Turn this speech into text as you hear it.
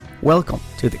Welcome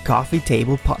to the Coffee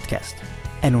Table Podcast,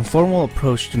 an informal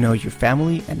approach to know your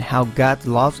family and how God's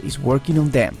love is working on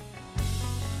them.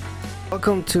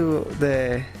 Welcome to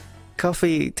the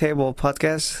Coffee Table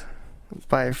Podcast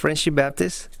by Friendship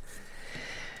Baptist.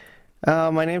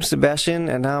 My name is Sebastian,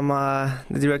 and I'm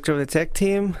the director of the tech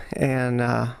team and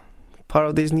part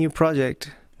of this new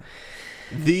project.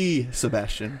 The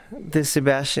Sebastian.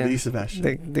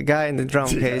 The guy in the drum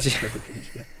cage.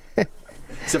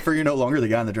 Except for you're no longer the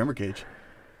guy in the drummer cage.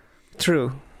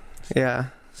 True. Yeah.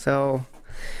 So,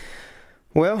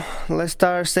 well, let's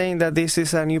start saying that this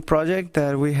is a new project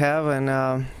that we have,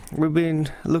 and we've been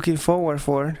looking forward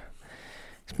for it.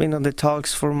 It's been on the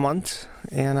talks for months,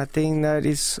 and I think that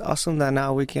it's awesome that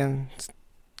now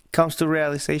comes to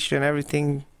realization.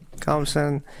 Everything comes,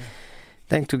 and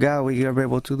thank to God we are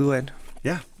able to do it.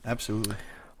 Yeah, absolutely.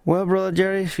 Well, Brother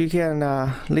Jerry, if you can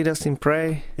lead us in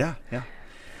prayer. Yeah.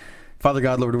 Father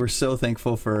God, Lord, we're so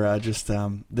thankful for just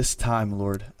this time,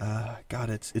 Lord.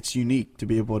 God, it's unique to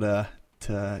be able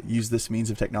to use this means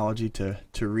of technology to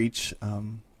reach,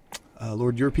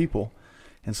 Lord, your people.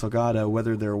 And so, God,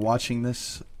 whether they're watching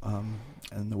this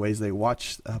and the ways they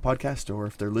watch a podcast, or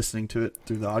if they're listening to it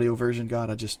through the audio version,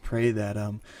 God, I just pray that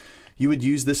you would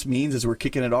use this means as we're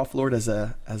kicking it off, Lord, as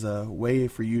a way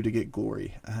for you to get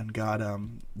glory. And God,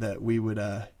 that we would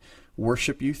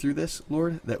worship you through this,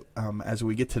 Lord, that as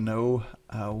we get to know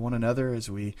one another,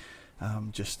 as we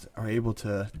just are able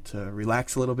to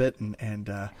relax a little bit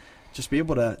and just be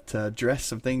able to address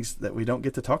some things that we don't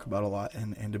get to talk about a lot,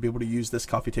 and to be able to use this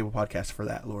Coffee Table Podcast for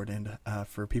that, Lord, and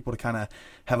for people to kind of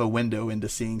have a window into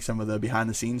seeing some of the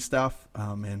behind-the-scenes stuff,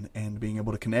 and being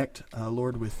able to connect,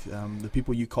 Lord, with the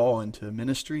people you call into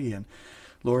ministry. And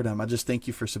Lord, I just thank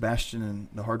you for Sebastian and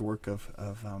the hard work of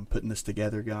putting this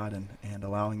together, God, and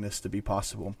allowing this to be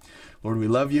possible. Lord, we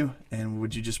love you, and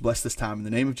would you just bless this time? In the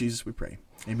name of Jesus, we pray.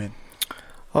 Amen.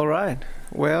 All right.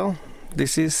 Well,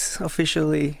 this is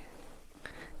officially...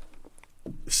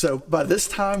 So by this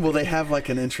time, will they have like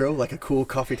an intro, like a cool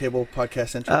Coffee Table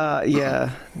Podcast intro?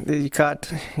 Yeah. You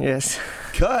cut. Yes.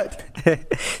 Cut?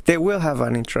 They will have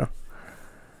an intro.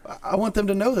 I want them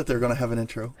to know that they're going to have an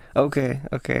intro. Okay.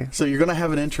 So you're going to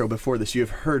have an intro before this. You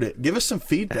have heard it. Give us some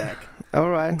feedback.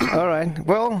 All right.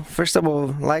 Well, first of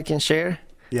all, like and share.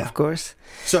 Yeah. Of course.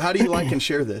 So how do you like and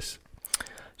share this?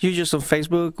 You just on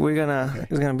Facebook.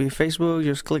 It's gonna be Facebook.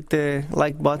 Just click the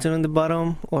like button on the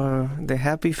bottom, or the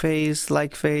happy face,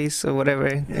 like face, or whatever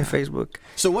in Facebook.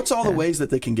 So what's all the ways that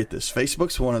they can get this?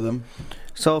 Facebook's one of them.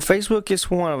 So Facebook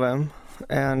is one of them,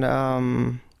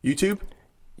 and YouTube.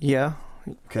 Yeah.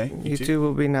 Okay. YouTube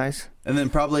will be nice. And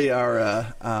then probably our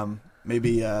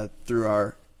maybe through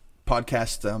our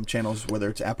podcast channels, whether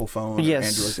it's Apple phone or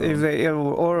Android phone.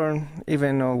 Or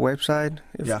even a website.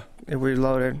 If we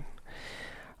load it.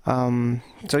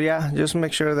 So just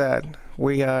make sure that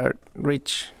we are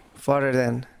reach farther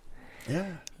than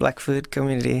Blackfoot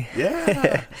community. Yeah,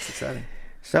 that's exciting.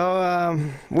 So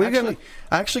I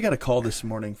actually got a call this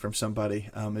morning from somebody.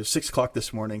 It was 6:00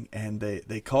 this morning, and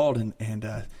they called and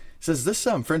says, "Is this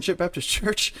Friendship Baptist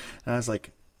Church?" And I was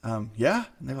like, "Yeah."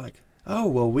 And they were like, "Oh,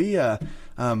 well, we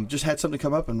just had something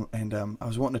come up, and I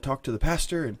was wanting to talk to the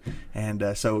pastor,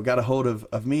 and so got a hold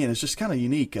of me, and it's just kind of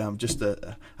unique. I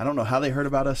don't know how they heard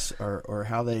about us or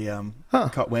how they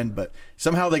caught wind, but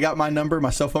somehow they got my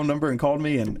cell phone number, and called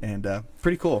me, and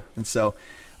pretty cool. And so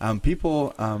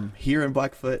people here in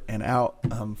Blackfoot and out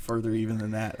further even than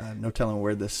that, no telling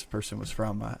where this person was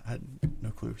from. I had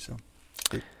no clue. So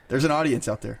there's an audience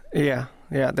out there. Yeah,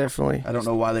 definitely. I don't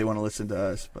know why they want to listen to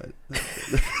us, but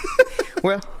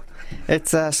well,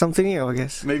 it's something new, I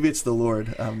guess. Maybe it's the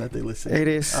Lord that they listen. It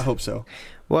is. I hope so.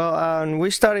 Well,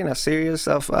 we're starting a series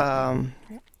of a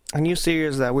new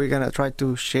series that we're gonna try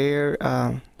to share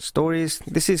stories.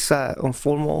 This is an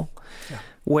informal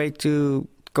way to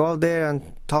go out there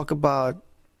and talk about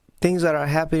things that are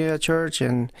happening at church,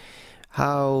 and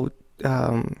how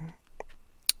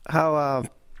how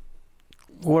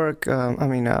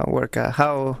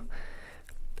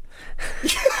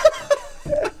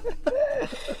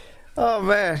oh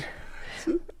man,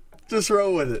 just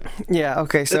roll with it. Yeah,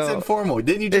 okay. So it's informal.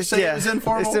 Didn't you just say it was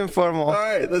informal? It's informal. All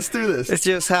right, let's do this. It's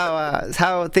just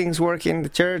how things work in the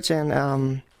church,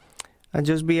 and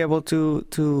just be able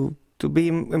to be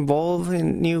involved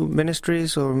in new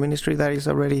ministries or ministry that is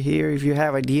already here. If you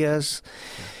have ideas,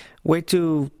 way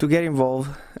to get involved,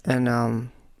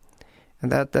 and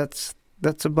that's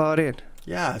about it.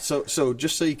 Yeah, so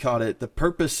just so you caught it, the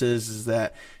purpose is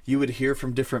that you would hear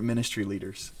from different ministry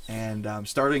leaders, and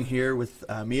starting here with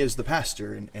me as the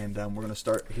pastor, and we're going to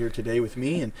start here today with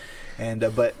me,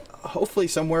 but hopefully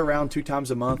somewhere around 2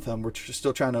 times a month. We're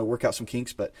still trying to work out some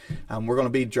kinks, but we're going to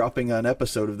be dropping an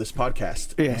episode of this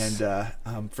podcast. Yes.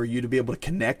 And for you to be able to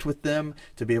connect with them,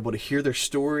 to be able to hear their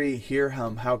story, hear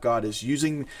how God is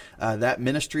using that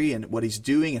ministry and what he's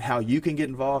doing, and how you can get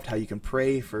involved, how you can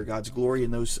pray for God's glory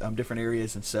in those different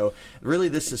areas. And so really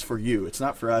this is for you. It's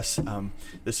not for us.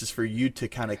 This is for you to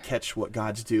kind of catch what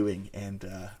God's doing, and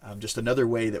just another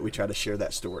way that we try to share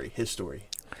that story, his story.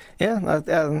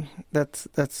 Yeah, that's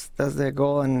the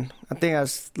goal, and I think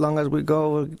as long as we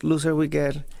go, looser we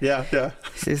get. Yeah.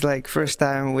 It's like first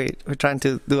time we're trying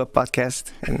to do a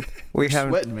podcast, and we have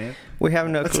sweating, man. We have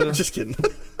no clue. Just kidding.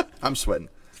 I'm sweating.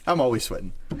 I'm always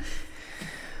sweating.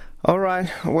 All right.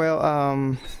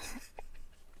 Well,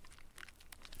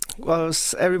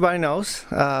 as everybody knows,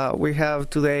 we have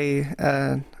today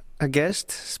a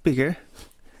guest speaker.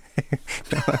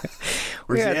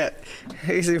 Where's he at?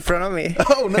 He's in front of me.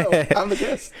 Oh, no, I'm the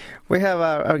guest. We have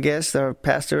our guest, our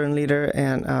pastor and leader,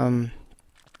 and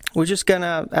we're just going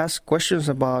to ask questions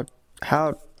about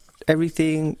how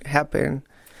everything happened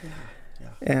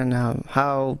and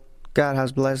how God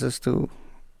has blessed us to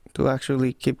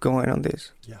actually keep going on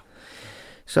this. Yeah.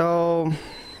 So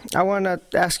I want to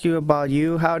ask you about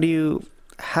you. How do you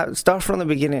start from the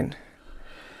beginning?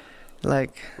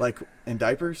 Like in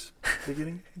diapers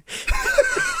beginning?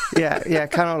 yeah,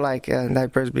 kind of like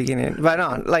diapers beginning. But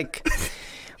no, like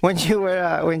when you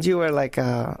were like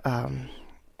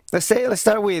let's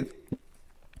start with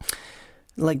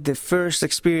like the first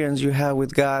experience you had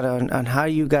with God and how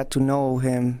you got to know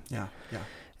him. Yeah.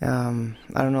 I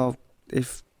don't know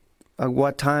if at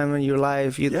what time in your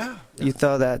life you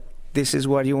thought that this is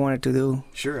what you wanted to do.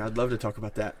 Sure, I'd love to talk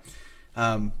about that.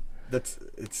 It's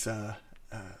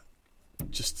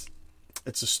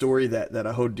a story that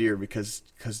I hold dear because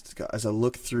as I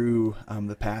look through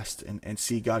the past and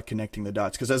see God connecting the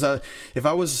dots, because if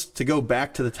I was to go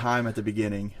back to the time at the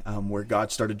beginning where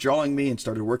God started drawing me and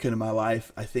started working in my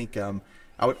life, I think I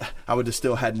would have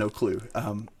still had no clue.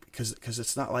 Because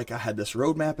it's not like I had this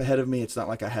roadmap ahead of me. It's not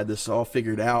like I had this all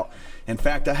figured out. In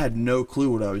fact, I had no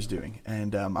clue what I was doing.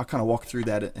 And I'll kind of walk through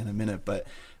that in a minute. But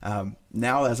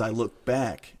now as I look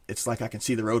back, it's like I can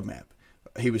see the roadmap.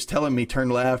 He was telling me turn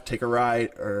left, take a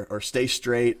right, or stay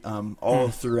straight all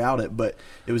throughout it. But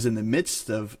it was in the midst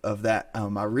of that.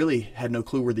 I really had no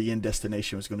clue where the end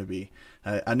destination was going to be.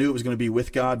 I knew it was going to be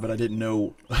with God, but I didn't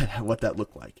know what that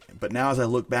looked like. But now as I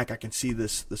look back, I can see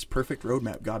this perfect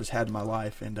roadmap God has had in my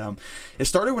life. And it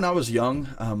started when I was young,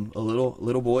 a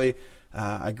little boy.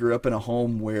 I grew up in a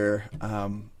home where,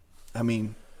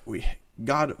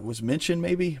 God was mentioned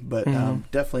maybe, but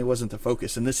definitely wasn't the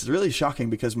focus. And this is really shocking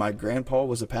because my grandpa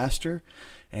was a pastor,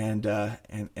 and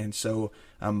so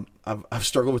I've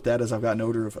struggled with that as I've gotten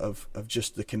older of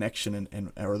just the connection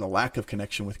and or the lack of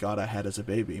connection with God I had as a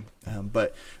baby.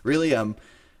 But really,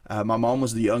 my mom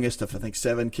was the youngest of I think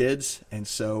 7 kids, and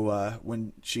so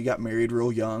when she got married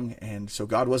real young, and so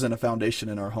God wasn't a foundation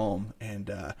in our home,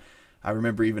 and I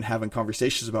remember even having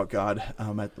conversations about God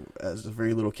as a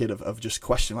very little kid of just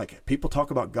questioning, like, people talk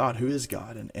about God, who is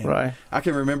God? And right. I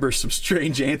can remember some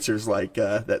strange answers like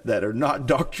that are not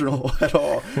doctrinal at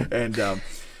all. And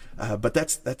but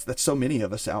that's so many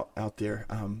of us out there.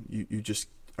 You just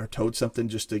are told something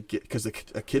just to get, because a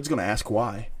kid's going to ask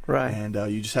why, right? And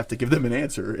you just have to give them an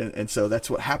answer, and so that's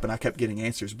what happened. I kept getting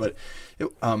answers, but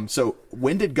so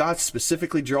when did God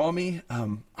specifically draw me?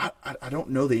 I don't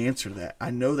know the answer to that.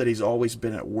 I know that He's always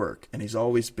been at work, and He's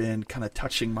always been kind of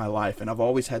touching my life, and I've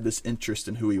always had this interest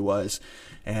in who He was.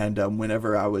 And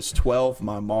whenever I was 12,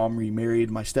 my mom remarried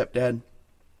my stepdad,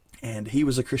 and he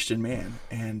was a Christian man,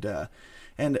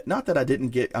 and not that I didn't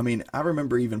get, I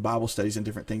remember even Bible studies and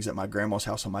different things at my grandma's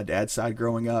house on my dad's side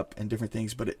growing up and different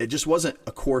things, but it just wasn't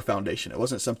a core foundation. It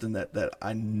wasn't something that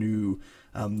I knew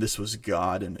this was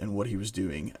God and what He was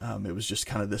doing. It was just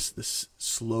kind of this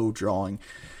slow drawing.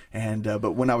 And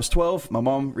but when I was 12, my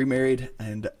mom remarried,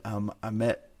 and I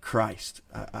met Christ.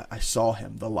 I saw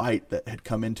Him, the light that had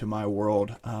come into my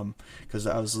world, because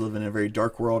I was living in a very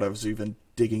dark world. I was even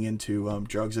digging into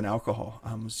drugs and alcohol,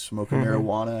 smoking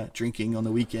marijuana, drinking on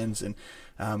the weekends, and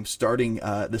starting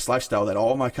this lifestyle that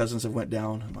all my cousins have went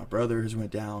down, and my brother has went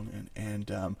down,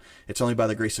 and it's only by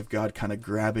the grace of God kind of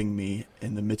grabbing me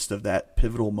in the midst of that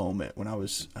pivotal moment when I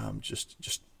was just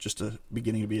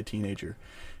beginning to be a teenager,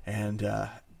 and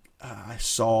I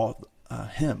saw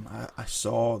Him. I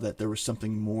saw that there was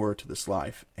something more to this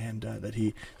life, and that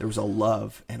there was a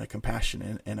love and a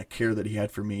compassion and a care that He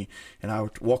had for me. And I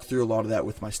walked through a lot of that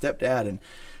with my stepdad, and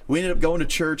we ended up going to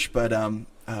church, but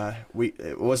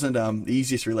it wasn't the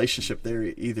easiest relationship there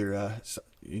either.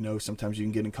 sometimes you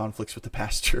can get in conflicts with the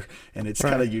pastor, and it's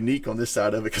kind of unique on this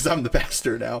side of it because I'm the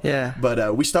pastor now. Yeah.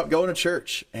 But we stopped going to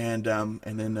church, and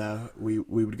then we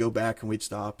would go back and we'd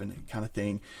stop and kind of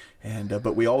thing. And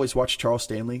but we always watched Charles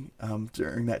Stanley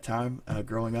during that time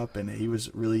growing up, and he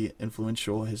was really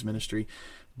influential in his ministry.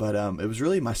 But it was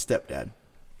really my stepdad.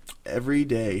 Every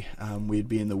day we'd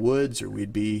be in the woods or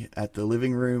we'd be at the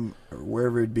living room or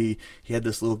wherever it'd be. He had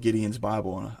this little Gideon's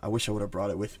Bible, and I wish I would have brought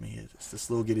it with me. It's this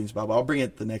little Gideon's Bible. I'll bring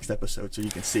it the next episode so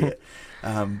you can see it.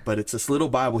 But it's this little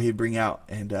Bible he'd bring out,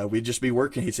 and we'd just be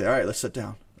working. He'd say, all right, let's sit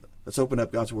down. Let's open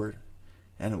up God's Word.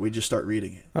 And we'd just start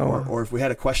reading it. Or if we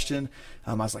had a question,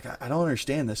 I was like, I don't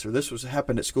understand this, or this was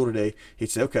happened at school today.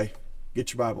 He'd say, okay,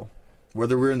 get your Bible.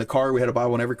 Whether we were in the car, we had a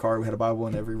Bible in every car. We had a Bible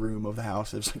in every room of the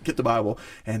house. It was like, get the Bible.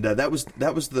 And that was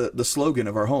the slogan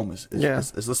of our home is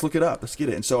let's look it up. Let's get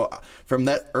it. And so from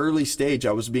that early stage,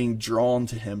 I was being drawn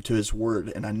to him, to his word,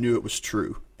 and I knew it was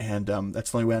true. And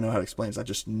that's the only way I know how to explain it. I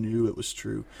just knew it was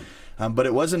true. But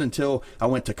it wasn't until I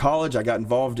went to college, I got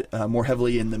involved more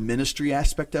heavily in the ministry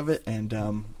aspect of it.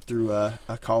 And through a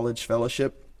college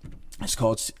fellowship, it's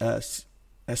called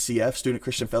SCF, Student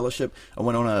Christian Fellowship. I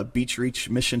went on a Beach Reach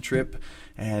mission trip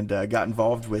and got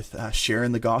involved with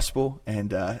sharing the gospel,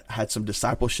 and had some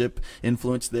discipleship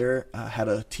influence there. Had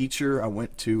a teacher. I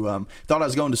went to, thought I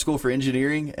was going to school for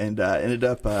engineering, and ended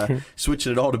up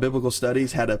switching it all to biblical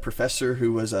studies. Had a professor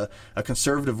who was a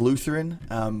conservative Lutheran,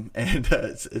 and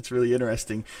it's really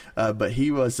interesting. But he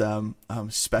was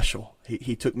special.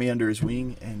 He took me under his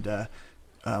wing, and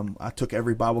I took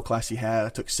every Bible class he had. I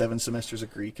took 7 semesters of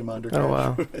Greek in my undergraduate.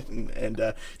 Oh, wow.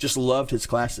 and just loved his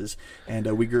classes.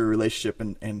 And we grew a relationship.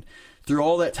 And through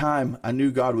all that time, I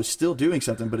knew God was still doing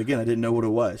something, but again, I didn't know what it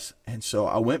was. And so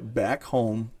I went back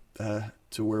home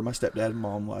to where my stepdad and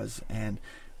mom was, and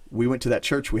we went to that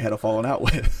church we had a falling out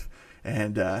with.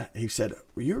 And he said,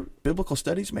 well, you're a biblical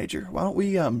studies major. Why don't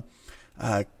we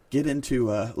get into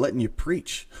letting you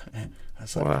preach? And I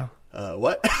was like, wow.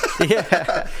 What?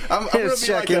 Yeah. I'm going to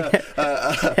be like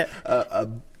a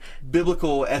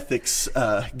biblical ethics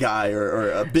guy,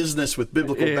 or a business with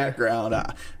biblical background.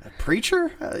 A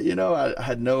preacher? I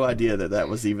had no idea that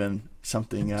was even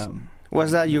something.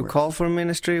 Was that your call for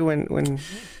ministry when?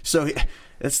 So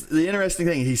it's the interesting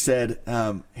thing. He said,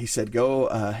 go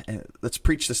and let's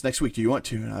preach this next week. Do you want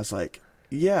to? And I was like,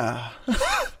 yeah.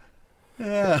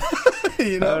 Yeah.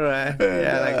 All right.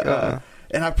 Yeah.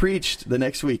 And I preached the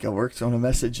next week. I worked on a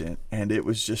message, and it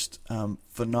was just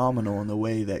phenomenal in the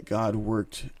way that God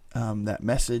worked that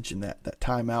message and that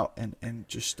time out, and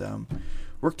just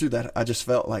worked through that. I just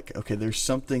felt like, okay, there's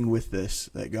something with this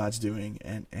that God's doing,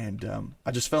 and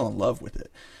I just fell in love with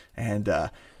it. And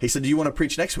he said, do you want to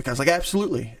preach next week? I was like,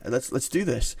 absolutely. Let's do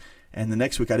this. And the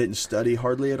next week I didn't study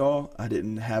hardly at all. I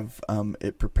didn't have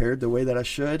it prepared the way that I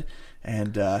should.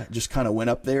 And just kind of went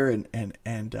up there, and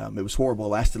it was horrible. It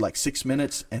lasted like 6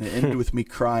 minutes, and it ended with me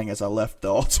crying as I left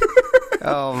the altar.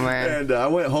 Oh, man. And I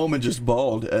went home and just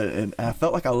bawled, and I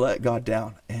felt like I let God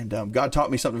down. And God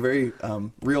taught me something very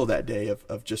real that day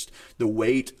of just the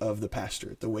weight of the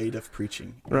pastor, the weight of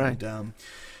preaching. Right.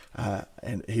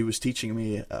 And he was teaching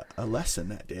me a lesson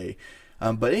that day.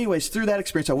 But anyways, through that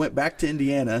experience, I went back to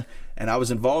Indiana, and I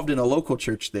was involved in a local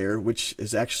church there, which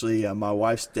is actually my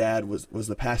wife's dad was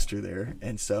the pastor there.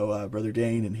 And so Brother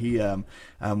Dane, and he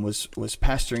was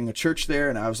pastoring a church there.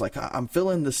 And I was like, I'm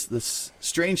feeling this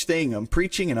strange thing. I'm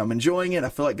preaching and I'm enjoying it. I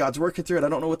feel like God's working through it. I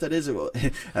don't know what that is.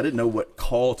 I didn't know what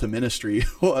call to ministry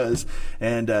was.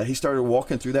 And he started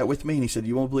walking through that with me, and he said,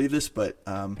 you won't believe this, but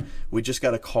we just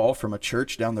got a call from a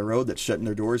church down the road that's shutting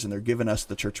their doors, and they're giving us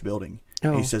the church building.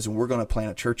 Oh. He says, and we're going to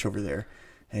plant a church over there.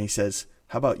 And he says,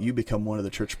 how about you become one of the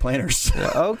church planters?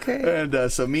 Okay. And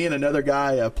so me and another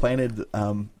guy planted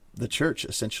the church,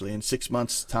 essentially. In 6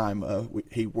 months' time,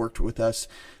 he worked with us.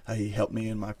 He helped me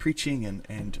in my preaching,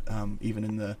 and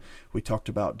even we talked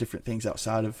about different things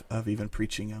outside of even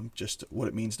preaching, just what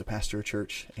it means to pastor a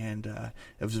church. And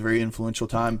it was a very influential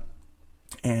time.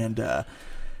 And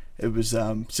it was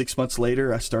 6 months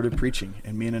later, I started preaching,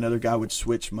 and me and another guy would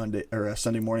switch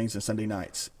Sunday mornings and Sunday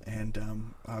nights.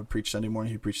 And I would preach Sunday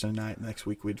morning, he'd preach Sunday night, and the next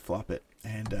week we'd flop it.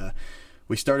 And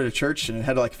we started a church, and it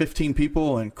had like 15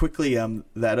 people, and quickly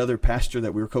that other pastor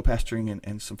that we were co-pastoring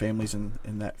and some families in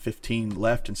that 15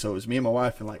 left. And so it was me and my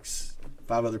wife and like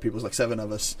 5 other people, it was like 7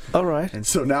 of us. All right. And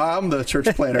so now I'm the church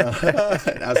planter.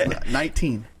 And I was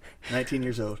 19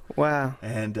 years old. Wow.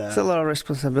 And it's a lot of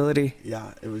responsibility.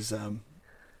 Yeah, it was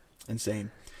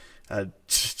insane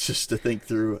just to think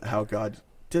through how God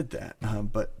did that,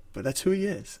 but that's who he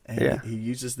is, and he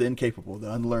uses the incapable, the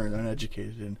unlearned,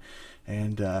 uneducated,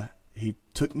 and he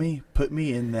put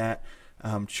me in that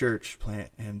church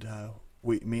plant, and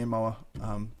me and my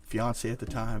fiance at the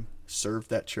time served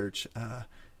that church.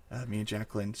 Me and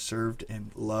Jacqueline served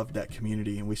and loved that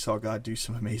community, and we saw God do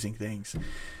some amazing things.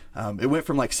 It went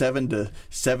from like 7 to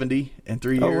 70 in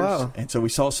 3 years. Oh, wow. And so we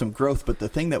saw some growth. But the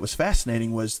thing that was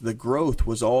fascinating was the growth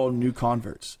was all new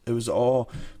converts. It was all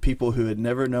people who had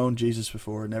never known Jesus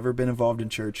before, never been involved in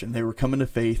church, and they were coming to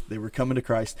faith, they were coming to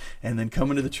Christ, and then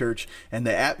coming to the church. And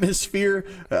the atmosphere,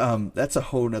 that's a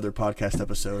whole nother podcast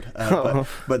episode.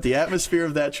 But the atmosphere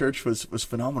of that church was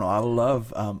phenomenal.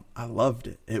 I loved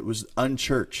it. It was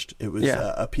unchurched. It was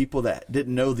a people that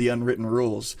didn't know the unwritten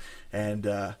rules. And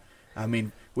I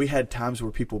mean, we had times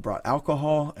where people brought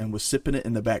alcohol and was sipping it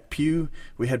in the back pew.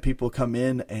 We had people come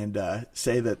in and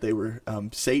say that they were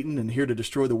Satan and here to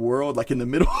destroy the world, like in the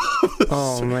middle of this.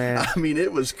 Oh, man. I mean,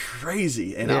 it was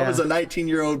crazy. And I was a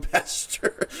 19-year-old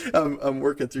pastor. I'm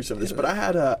working through some of this. But I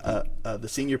had the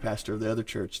senior pastor of the other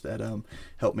church that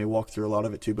helped me walk through a lot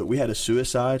of it too. But we had a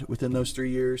suicide within those 3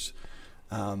 years.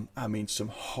 I mean, some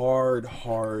hard.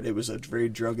 It was a very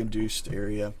drug-induced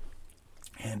area.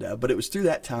 And but it was through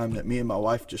that time that me and my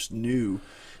wife just knew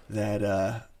that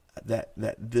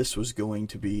that this was going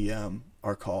to be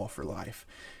our call for life.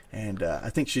 And I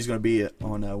think she's going to be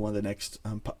on one of the next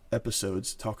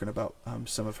episodes talking about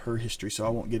some of her history. So I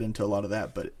won't get into a lot of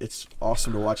that, but it's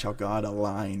awesome to watch how God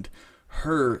aligned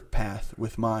her path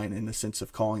with mine in the sense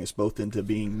of calling us both into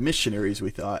being missionaries,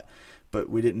 we thought, but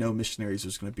we didn't know missionaries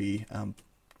was going to be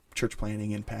church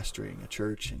planting and pastoring a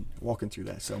church and walking through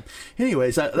that. So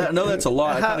anyways, I know that's a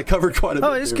lot. I kind of covered quite a bit.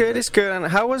 Oh, it's good. It's good. And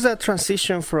how was that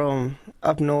transition from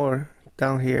up north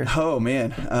down here? Oh,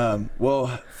 man.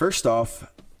 Well, first off,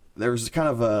 there was kind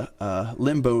of a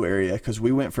limbo area because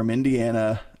we went from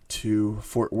Indiana to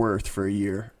Fort Worth for a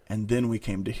year, and then we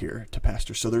came to here to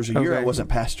pastor. So there's a year I wasn't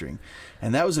pastoring,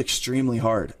 and that was extremely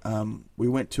hard. We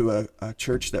went to a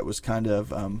church that was kind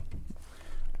of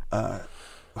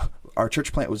our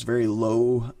church plant was very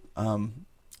low in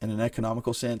an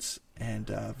economical sense and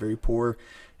very poor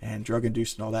and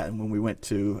drug-induced and all that. And when we went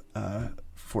to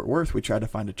Fort Worth, we tried to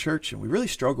find a church, and we really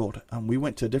struggled. We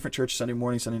went to a different church Sunday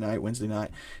morning, Sunday night, Wednesday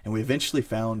night, and we eventually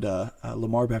found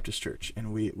Lamar Baptist Church,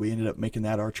 and we ended up making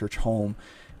that our church home.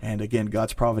 And again,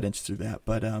 God's providence through that.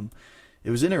 But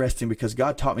it was interesting because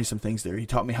God taught me some things there. He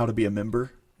taught me how to be a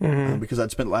member. Because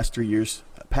I'd spent the last 3 years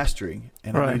pastoring,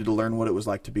 and I needed to learn what it was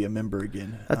like to be a member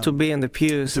again. To be in the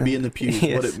pews. To be in the pews.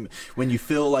 Yes. When you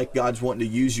feel like God's wanting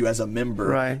to use you as a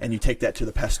member, and you take that to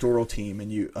the pastoral team,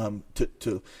 and you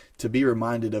to be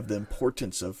reminded of the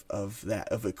importance of that,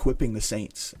 of equipping the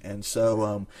saints. And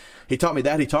so he taught me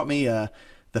that. He taught me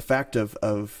the fact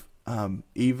of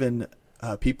even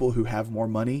people who have more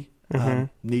money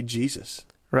need Jesus.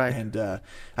 Right. And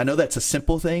I know that's a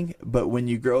simple thing, but when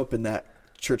you grow up in that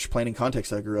church planting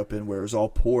context I grew up in, where it was all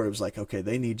poor, it was like, okay,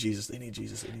 they need Jesus, they need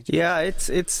Jesus, they need Jesus. Yeah,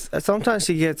 it's sometimes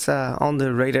it gets on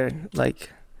the radar,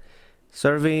 like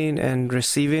serving and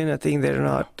receiving. I think they're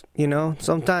not,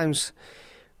 sometimes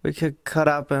we could cut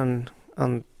up on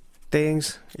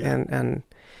things, and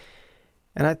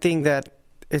I think that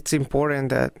it's important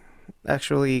that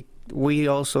actually we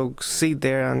also sit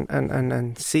there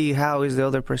and see how is the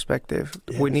other perspective.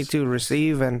 Yes. We need to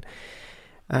receive and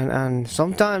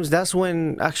sometimes that's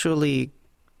when actually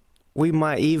we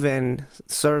might even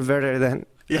serve better than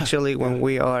actually when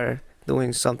we are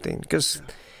doing something. Because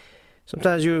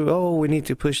sometimes we need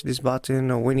to push this button,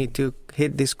 or we need to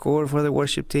hit this chord for the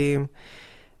worship team,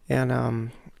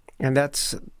 and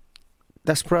that's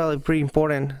probably pretty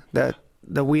important that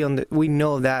we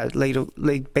know that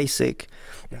late basic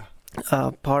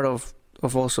part of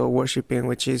also worshiping,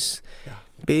 which is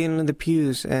being in the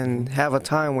pews and have a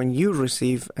time when you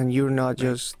receive and you're not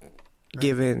just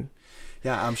giving.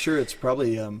 Yeah, I'm sure it's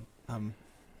probably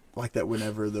like that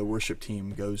whenever the worship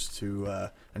team goes to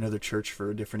another church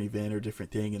for a different event or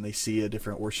different thing, and they see a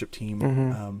different worship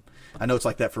team. I know it's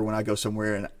like that for when I go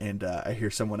somewhere and I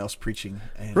hear someone else preaching.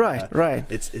 And, right.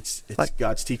 It's like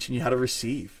God's teaching you how to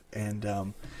receive, and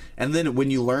then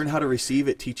when you learn how to receive,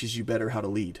 it teaches you better how to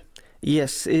lead.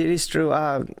 Yes, it is true.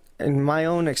 In my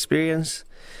own experience,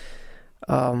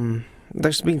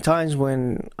 there's been times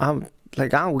when I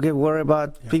would get worried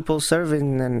about people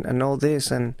serving and all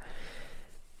this,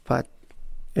 but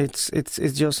it's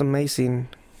just amazing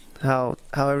how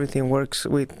everything works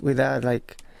with that.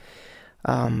 Like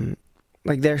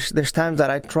there's times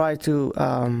that I try to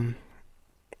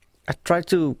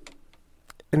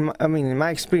in my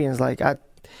experience, like I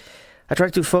try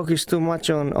to focus too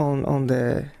much on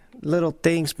the little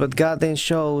things, but God then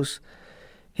shows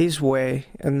His way,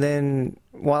 and then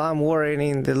while I'm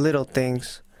worrying the little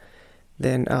things,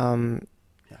 then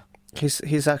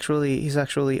He's actually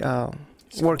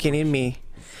working in me.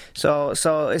 So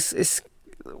it's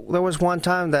there was one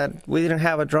time that we didn't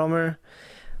have a drummer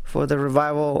for the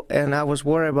revival, and I was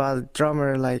worried about the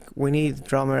drummer. Like, we need a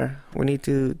drummer. We need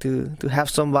to have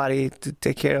somebody to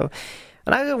take care of.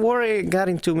 And I got worried, got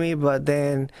into me, but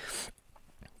then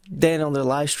on the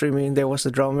live streaming there was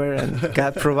a drummer, and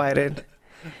God provided.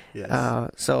 Yes.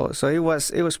 So it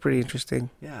was pretty interesting.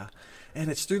 Yeah. And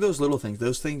it's through those little things.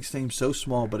 Those things seem so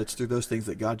small, but it's through those things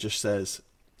that God just says,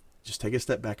 just take a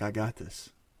step back. I got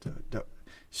this. Don't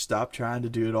stop trying to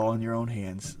do it all in your own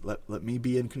hands. Let me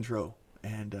be in control.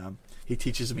 And he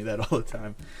teaches me that all the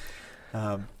time.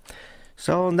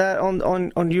 So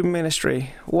on your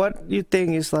ministry, what you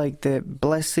think is like the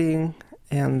blessing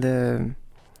and the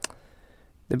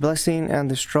blessing and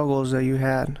the struggles that you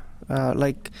had?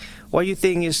 Like, what you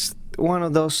think is one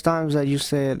of those times that you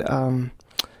said,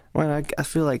 when I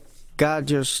feel like God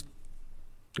just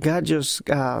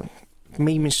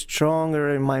made me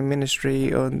stronger in my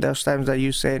ministry, or those times that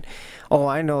you said, oh,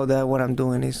 I know that what I'm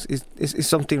doing is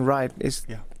something right. It's,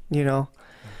 Yeah. you know.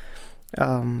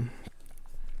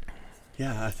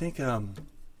 Yeah, I think,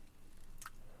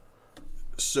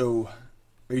 so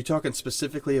are you talking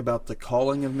specifically about the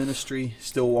calling of ministry,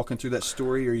 still walking through that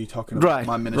story, or are you talking about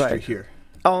my ministry here?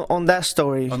 On that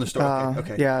story. On the story,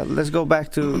 okay. Yeah, let's go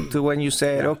back to when you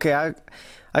said, okay,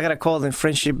 I got a call in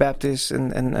Friendship Baptist,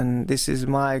 and this is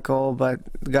my call, but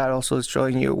God also is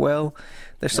showing you, well,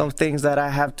 there's some things that I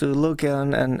have to look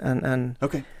on and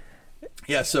Okay.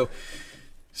 Yeah, so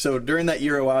during that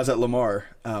year while I was at Lamar,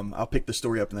 I'll pick the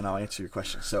story up and then I'll answer your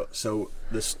question. So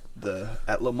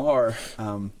at Lamar,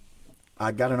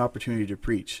 I got an opportunity to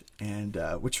preach, and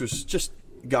which was just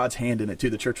God's hand in it too.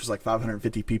 The church was like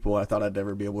 550 people. I thought I'd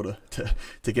never be able to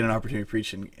get an opportunity to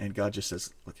preach, and God just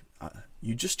says, look,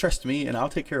 you just trust me and I'll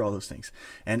take care of all those things.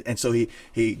 And so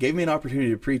he gave me an opportunity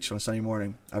to preach on a Sunday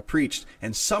morning. I preached,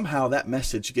 and somehow that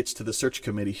message gets to the search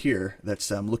committee here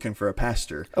that's looking for a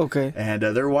pastor. Okay. And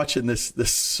they're watching this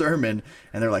sermon,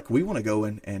 and they're like, we want to go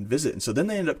and visit. And so then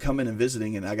they end up coming and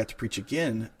visiting, and I got to preach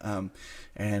again.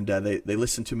 And they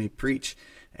listened to me preach,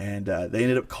 and they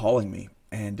ended up calling me.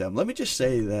 And let me just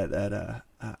say that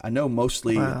I know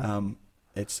mostly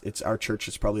it's our church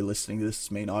that's probably listening to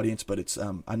this main audience, but it's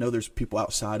I know there's people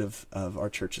outside of our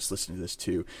church that's listening to this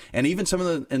too. And even some of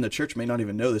them in the church may not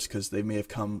even know this, because they may have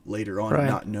come later on and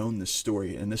not known this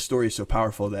story. And this story is so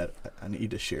powerful that I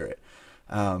need to share it.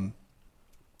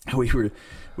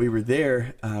 We were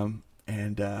there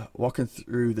and walking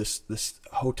through this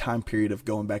whole time period of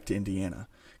going back to Indiana.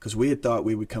 Because we had thought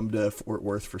we would come to Fort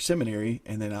Worth for seminary,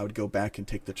 and then I would go back and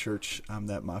take the church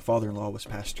that my father-in-law was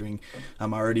pastoring. I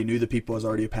already knew the people. I was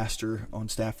already a pastor on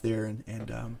staff there,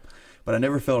 but I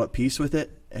never felt at peace with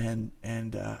it, and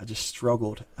I just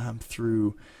struggled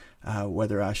through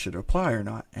whether I should apply or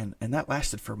not, and that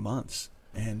lasted for months,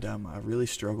 and I really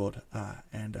struggled,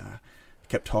 and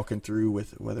kept talking through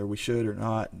with whether we should or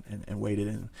not, and waited.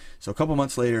 And so a couple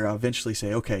months later, I eventually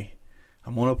say, okay,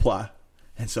 I'm going to apply.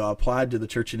 And so I applied to the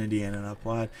church in Indiana, and I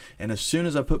applied. And as soon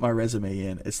as I put my resume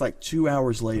in, it's like 2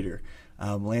 hours later,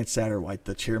 Lance Satterwhite,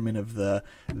 the chairman of the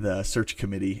search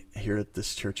committee here at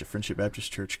this church, at Friendship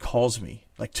Baptist Church, calls me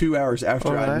like 2 hours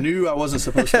after I knew I wasn't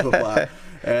supposed to apply.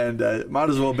 And might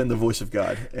as well have been the voice of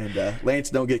God. And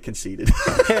Lance, don't get conceited.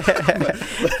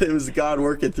 but it was God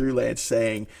working through Lance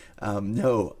saying,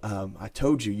 no, I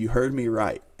told you, you heard me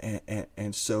right.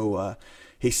 And so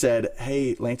he said,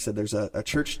 hey, Lance said, there's a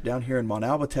church down here in Mont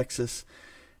Alba, Texas.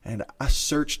 And I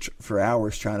searched for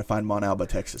hours trying to find Mont Alba,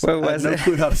 Texas. I had no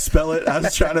clue how to spell it. I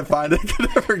was trying to find it, could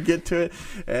never get to it.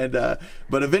 And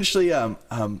but eventually,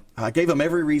 I gave him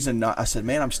every reason not. I said,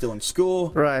 man, I'm still in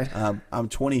school. Right. I'm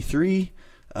 23.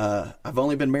 I've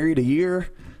only been married a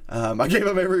year. I gave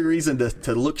him every reason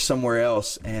to look somewhere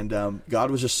else. And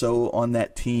God was just so on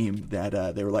that team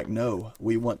that they were like, no,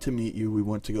 we want to meet you. We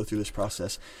want to go through this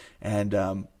process. And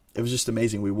it was just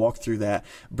amazing. We walked through that.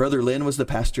 Brother Lynn was the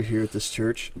pastor here at this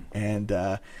church, and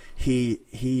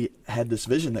he had this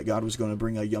vision that God was going to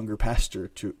bring a younger pastor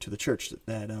to the church,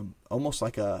 that almost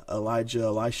like a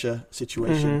Elisha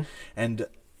situation. Mm-hmm. And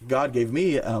God gave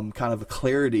me kind of a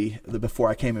clarity before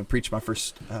I came and preached my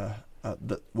first,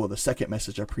 the second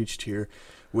message I preached here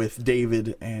with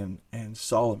David and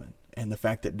Solomon. And the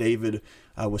fact that David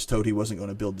was told he wasn't going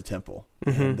to build the temple,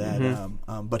 mm-hmm, and that,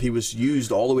 mm-hmm. But he was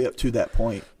used all the way up to that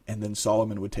point, and then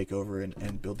Solomon would take over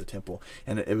and build the temple.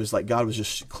 And it was like God was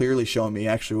just clearly showing me. He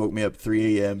actually woke me up at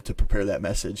 3 a.m. to prepare that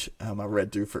message. I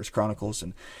read through First Chronicles,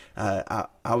 and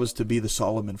I was to be the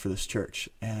Solomon for this church.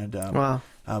 And wow.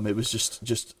 It was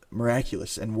just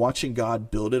miraculous. And watching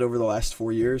God build it over the last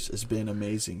 4 years has been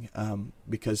amazing,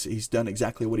 because he's done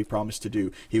exactly what he promised to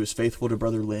do. He was faithful to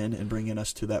Brother Lynn and bringing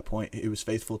us to that point. He was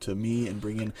faithful to me and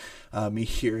bringing me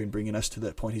here and bringing us to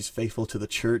that point. He's faithful to the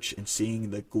church and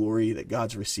seeing the glory that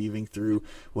God's receiving through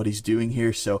what he's doing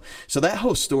here. So that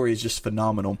whole story is just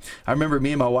phenomenal. I remember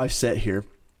me and my wife sat here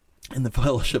in the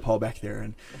fellowship hall back there,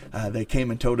 and they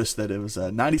came and told us that it was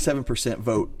a 97%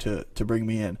 vote to bring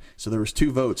me in. So there was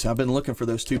 2 votes. I've been looking for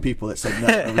those 2 people that said no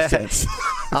ever since.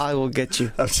 I will get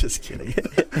you. I was just kidding.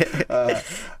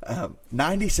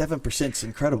 97% is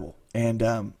incredible. And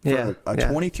for a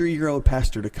 23-year-old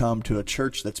pastor to come to a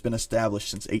church that's been established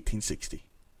since 1860.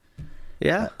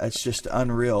 Yeah. It's just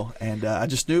unreal. And I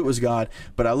just knew it was God.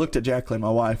 But I looked at Jacqueline,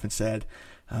 my wife, and said,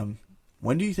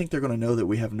 when do you think they're going to know that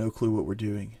we have no clue what we're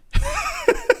doing?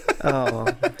 Oh,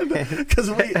 because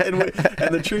and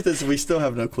the truth is, we still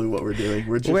have no clue what we're doing.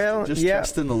 We're just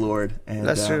trusting the Lord. And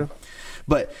that's true.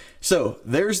 But so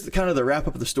there's kind of the wrap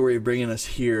up of the story of bringing us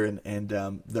here, and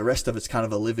the rest of it's kind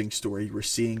of a living story. We're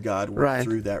seeing God work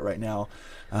through that right now.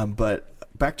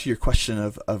 But back to your question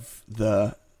of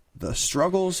the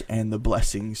struggles and the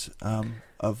blessings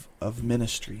of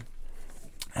ministry,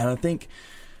 and I think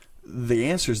the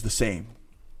answer is the same.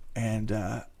 And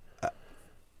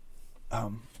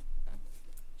I'm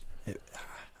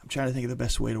trying to think of the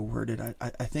best way to word it.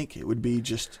 I think it would be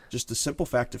just the simple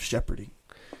fact of shepherding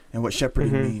and what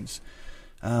shepherding means.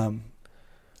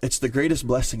 It's the greatest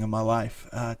blessing of my life,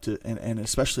 and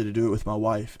especially to do it with my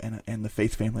wife and the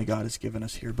faith family God has given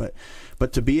us here. But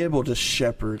to be able to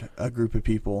shepherd a group of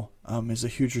people is a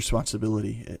huge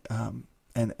responsibility.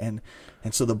 And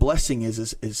so the blessing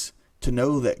is to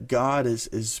know that God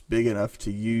is big enough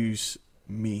to use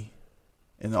me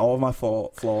and all of my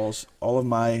flaws, all of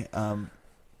my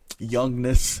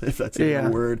youngness, if that's even a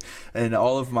word, and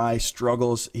all of my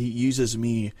struggles. He uses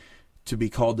me to be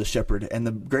called the shepherd. And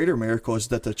the greater miracle is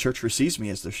that the church receives me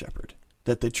as their shepherd,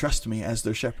 that they trust me as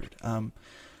their shepherd.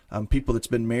 People that's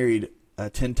been married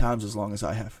 10 times as long as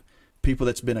I have, people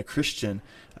that's been a Christian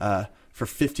for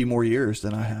 50 more years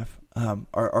than I have,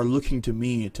 are looking to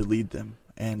me to lead them.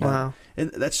 And, and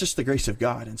that's just the grace of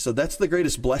God. And so that's the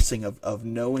greatest blessing of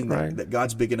knowing that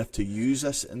God's big enough to use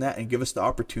us in that and give us the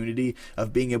opportunity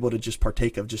of being able to just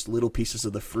partake of just little pieces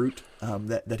of the fruit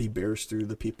that he bears through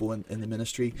the people in the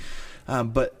ministry.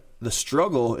 But the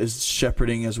struggle is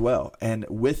shepherding as well. And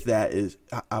with that is,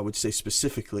 I would say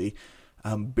specifically,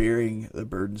 bearing the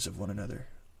burdens of one another.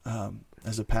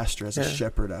 As a pastor, as a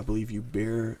shepherd, I believe you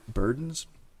bear burdens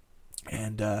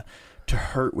and to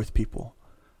hurt with people.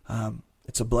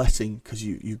 It's a blessing because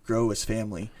you grow as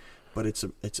family, but it's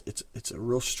a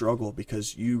real struggle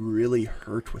because you really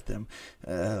hurt with them.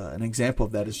 An example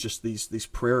of that is just these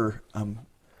prayer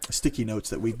sticky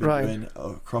notes that we've been doing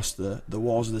across the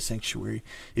walls of the sanctuary.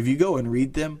 If you go and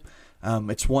read them,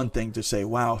 it's one thing to say,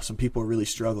 wow, some people are really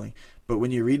struggling. But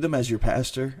when you read them as their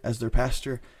pastor,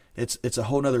 it's a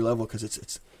whole nother level because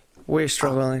it's we're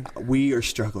struggling. We are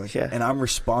struggling, and I'm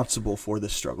responsible for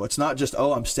this struggle. It's not just,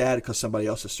 I'm sad because somebody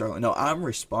else is struggling. No, I'm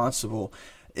responsible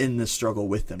in this struggle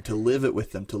with them, to live it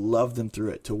with them, to love them through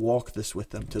it, to walk this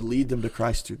with them, to lead them to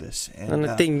Christ through this. And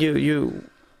I think you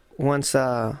once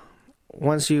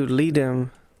you lead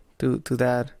them to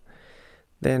that,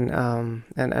 then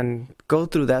and go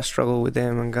through that struggle with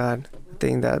them and God, I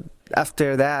think that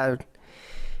after that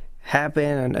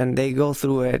happen and they go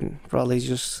through it, probably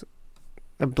just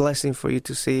a blessing for you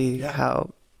to see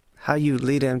how you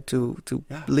lead them to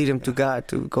lead them to God,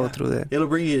 to go through that. It'll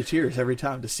bring you to tears every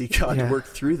time to see God work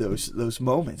through those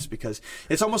moments, because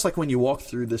it's almost like when you walk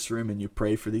through this room and you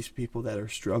pray for these people that are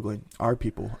struggling, our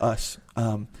people, us.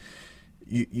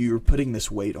 You're putting this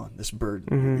weight on, this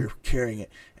burden. You're carrying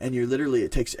it, and you're literally,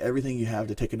 it takes everything you have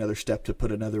to take another step to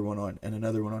put another one on and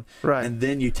another one on. Right. And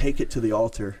then you take it to the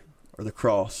altar or the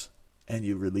cross and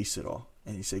you release it all.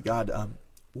 And you say, God,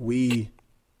 we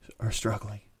are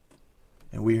struggling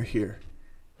and we are here,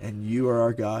 and you are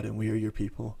our God and we are your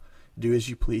people. Do as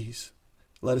you please.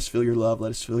 Let us feel your love. Let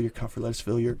us feel your comfort. Let us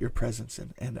feel your presence.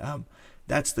 And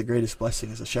that's the greatest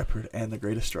blessing as a shepherd and the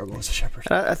greatest struggle as a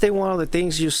shepherd. I think one of the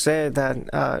things you said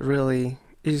that really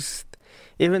is,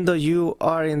 even though you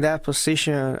are in that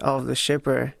position of the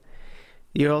shepherd,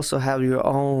 you also have your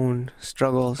own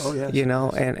struggles,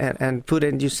 and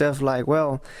putting yourself like,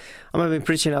 well, I might be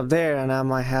preaching up there and I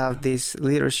might have this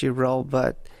leadership role,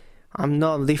 but I'm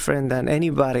not different than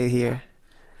anybody here.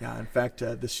 Yeah, in fact,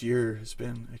 this year has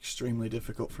been extremely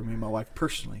difficult for me and my wife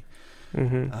personally.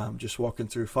 Just walking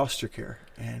through foster care,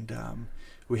 and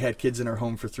we had kids in our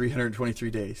home for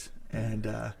 323 days,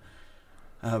 and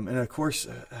And of course,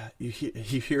 you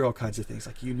hear all kinds of things.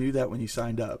 Like, you knew that when you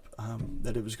signed up,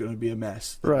 that it was going to be a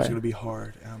mess, that it was going to be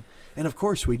hard. And of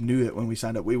course, we knew it when we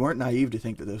signed up. We weren't naive to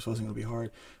think that this wasn't going to be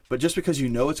hard. But just because you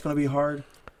know it's going to be hard,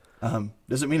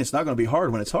 doesn't mean it's not going to be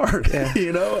hard when it's hard. Yeah.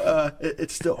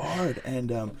 It's still hard.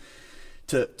 And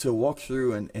to walk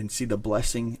through and see the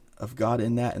blessing of God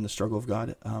in that, and the struggle of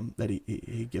God that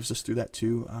he gives us through that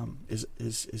too,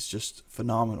 is just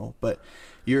phenomenal. But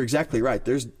you're exactly right.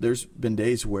 There's been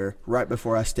days where right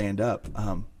before I stand up,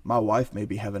 my wife may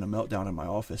be having a meltdown in my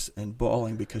office and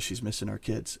bawling because she's missing our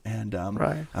kids, and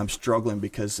I'm struggling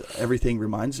because everything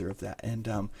reminds her of that, and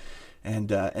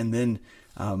then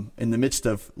in the midst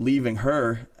of leaving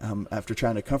her, after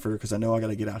trying to comfort her, because I know I got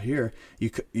to get out here,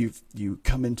 you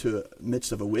come into the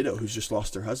midst of a widow who's just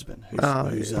lost her husband,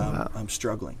 who's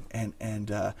struggling, and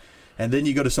then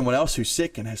you go to someone else who's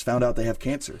sick and has found out they have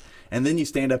cancer, and then you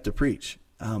stand up to preach.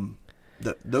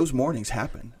 Those mornings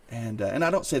happen, and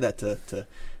I don't say that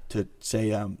to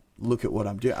say look at what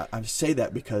I'm doing. I say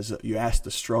that because you ask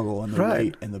the struggle and the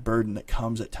weight and the burden that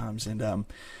comes at times, and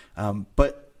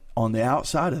but on the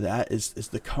outside of that is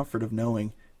the comfort of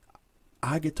knowing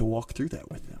I get to walk through that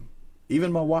with them.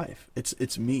 Even my wife,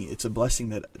 it's me. It's a blessing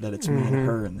that it's me and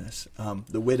her in this.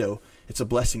 The widow, it's a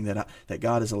blessing that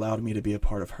God has allowed me to be a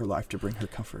part of her life to bring her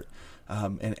comfort.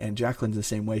 And Jacqueline's the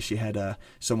same way. She had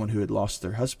someone who had lost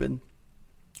their husband,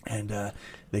 and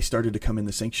they started to come in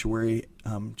the sanctuary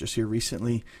just here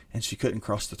recently, and she couldn't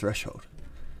cross the threshold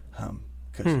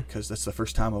because that's the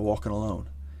first time of walking alone.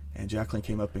 And Jacqueline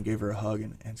came up and gave her a hug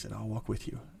and said, "I'll walk with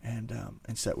you," and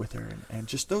sat with her. And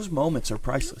just those moments are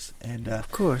priceless. And of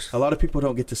course, a lot of people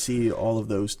don't get to see all of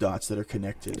those dots that are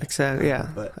connected. Exactly. Yeah.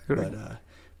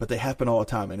 But they happen all the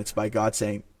time, and it's by God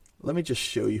saying, "Let me just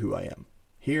show you who I am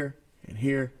here and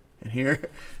here and here."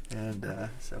 And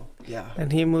so, yeah.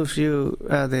 And He moves you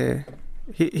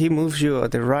He moves you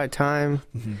at the right time,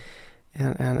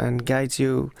 and guides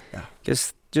you. Yeah.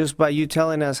 Just by you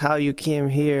telling us how you came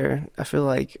here, I feel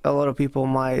like a lot of people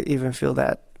might even feel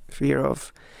that fear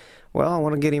of, well, I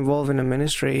want to get involved in a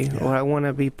ministry, or I want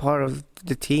to be part of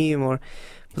the team, or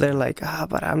they're like,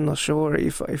 but I'm not sure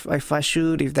if I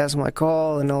should, if that's my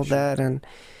call and all that.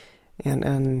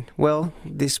 And well,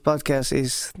 this podcast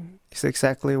is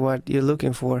exactly what you're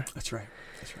looking for. That's right.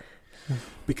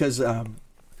 Because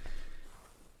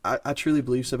I truly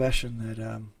believe, Sebastian,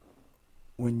 that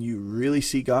when you really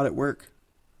see God at work,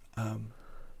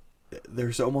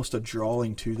 there's almost a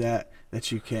drawing to that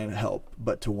you can't help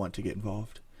but to want to get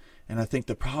involved. And I think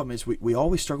the problem is we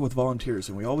always struggle with volunteers,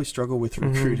 and we always struggle with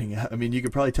recruiting. I mean, you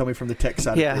could probably tell me from the tech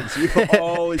side of things. You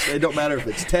always, it don't matter if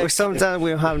it's tech. Well, sometimes we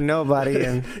don't have nobody.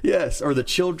 And yes, or the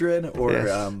children, or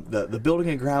the building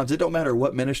and grounds. It don't matter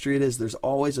what ministry it is. There's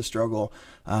always a struggle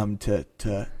to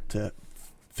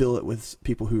fill it with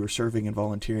people who are serving and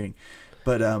volunteering.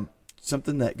 But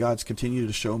something that God's continued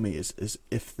to show me is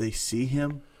if they see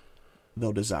Him,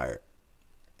 they'll desire it.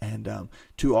 And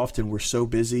too often we're so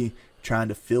busy trying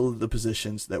to fill the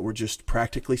positions that we're just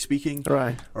practically speaking.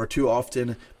 Right. Or too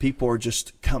often people are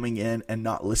just coming in and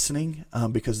not listening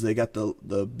because they got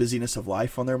the busyness of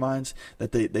life on their minds,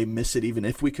 that they miss it even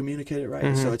if we communicate it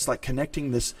right. So it's like connecting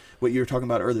this, what you were talking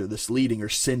about earlier, this leading or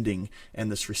sending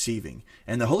and this receiving.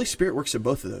 And the Holy Spirit works in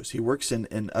both of those. He works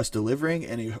in us delivering,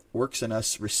 and He works in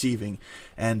us receiving.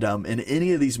 And in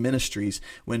any of these ministries,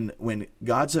 when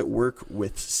God's at work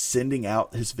with sending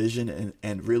out His vision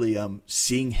and really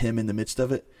seeing Him in the midst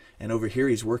of it, and over here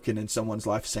He's working in someone's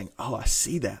life saying, "Oh, I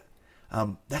see that.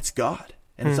 That's God,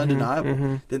 and it's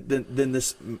undeniable." Then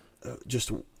this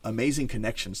just amazing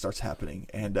connection starts happening,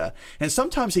 and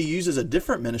sometimes He uses a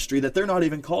different ministry that they're not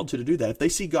even called to do that. If they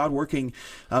see God working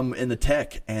in the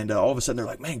tech, and all of a sudden they're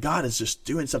like, "Man, God is just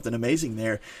doing something amazing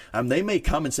there," they may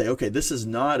come and say, "Okay, this is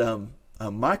not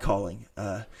my calling."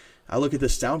 I look at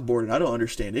this soundboard and I don't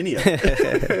understand any of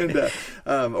it,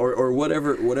 and, or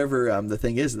whatever the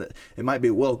thing is, that it might be,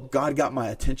 well, God got my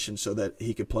attention so that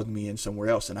He could plug me in somewhere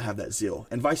else, and I have that zeal,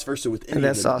 and vice versa with any. And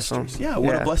that's awesome. Ministries. Yeah,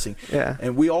 what a blessing. Yeah,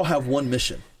 and we all have one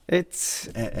mission. It's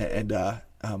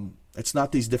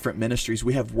not these different ministries.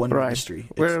 We have one ministry.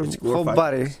 We're a whole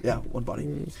body. Yeah, one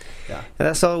body. Yeah, and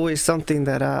that's always something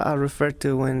that I refer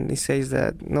to when He says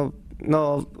that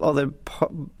no other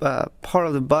part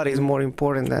of the body is more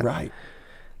important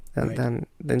than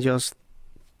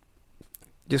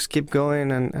just keep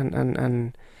going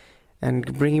and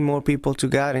bringing more people to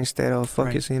God instead of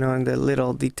focusing on the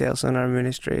little details in our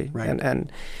ministry.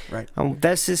 And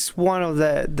that's just one of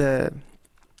the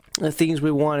things we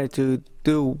wanted to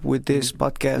do with this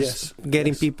podcast,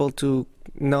 getting people to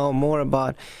know more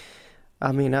about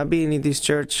I mean, I've been in this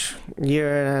church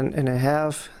year and a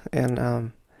half,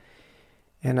 and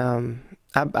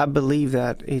I believe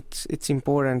that it's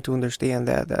important to understand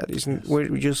that isn't, we're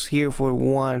just here for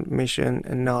one mission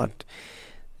and not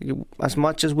as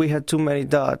much as we had too many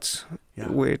dots. Yeah.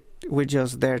 We're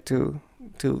just there to.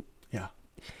 Yeah.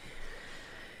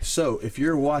 So if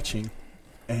you're watching,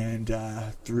 and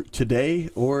through today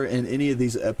or in any of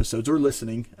these episodes or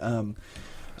listening,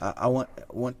 I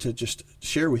want to just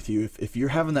share with you, if you're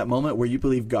having that moment where you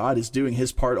believe God is doing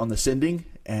his part on the sending,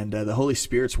 and the Holy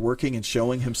Spirit's working and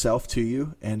showing himself to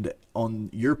you, and on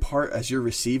your part as you're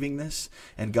receiving this,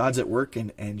 and God's at work,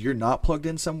 and you're not plugged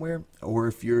in somewhere, or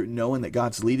if you're knowing that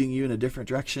God's leading you in a different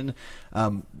direction,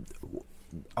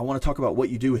 I want to talk about what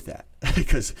you do with that,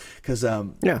 because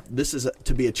this is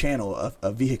to be a channel,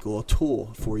 a vehicle, a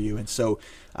tool for you. And so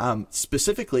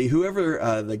specifically,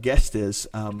 whoever the guest is,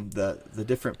 the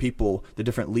different people, the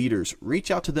different leaders, reach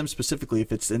out to them specifically.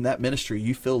 If it's in that ministry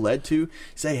you feel led to,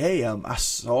 say, hey, I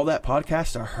saw that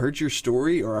podcast, I heard your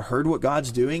story, or I heard what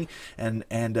God's doing, and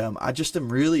I just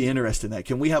am really interested in that.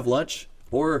 Can we have lunch?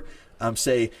 Or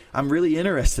say, I'm really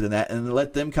interested in that, and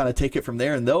let them kind of take it from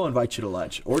there, and they'll invite you to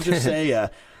lunch. Or just say,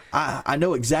 I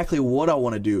know exactly what I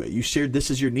want to do. You shared this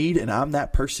is your need, and I'm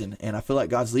that person, and I feel like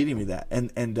God's leading me that.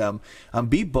 And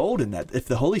be bold in that. If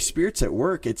the Holy Spirit's at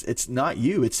work, it's not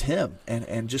you, it's him,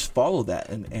 and just follow that.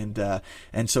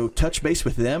 And so touch base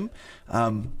with them.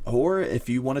 Or if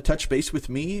you want to touch base with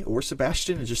me or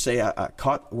Sebastian and just say, I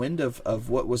caught wind of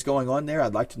what was going on there,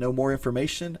 I'd like to know more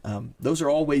information. Those are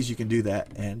all ways you can do that.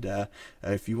 And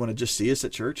if you want to just see us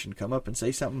at church and come up and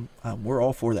say something, we're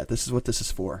all for that. This is what this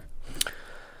is for.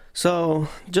 So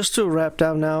just to wrap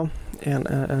up now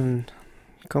and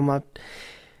come up,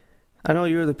 I know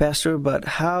you're the pastor, but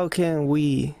how can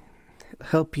we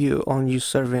help you on you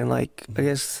serving? Like, I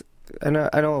guess, I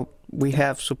know we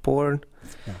have support.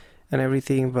 Yeah. And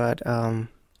everything, but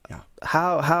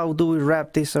how do we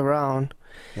wrap this around?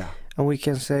 Yeah. And we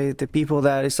can say the people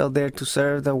that is out there to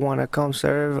serve, that want to come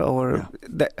serve, or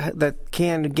that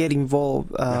can get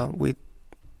involved with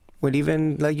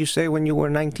even, like you say, when you were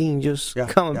 19, just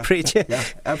come and preach. Yeah,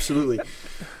 absolutely.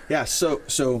 Yeah,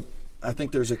 so I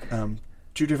think there's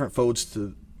two different folds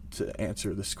to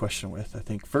answer this question with. I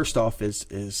think first off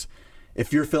is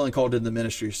if you're feeling called into the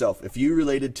ministry yourself, if you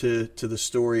related to the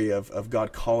story of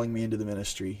God calling me into the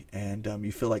ministry, and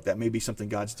you feel like that may be something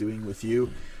God's doing with you,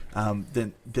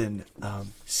 then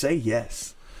say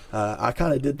yes. I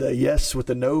kind of did the yes with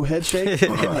the no head shake,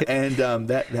 and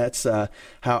that's how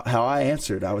I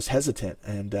answered. I was hesitant,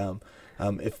 and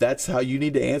if that's how you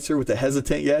need to answer with a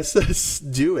hesitant yes,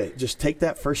 do it. Just take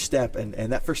that first step,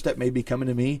 and that first step may be coming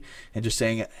to me and just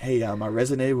saying, hey, I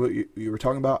resonated with what you were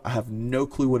talking about. I have no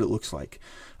clue what it looks like,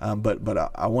 but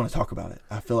I want to talk about it.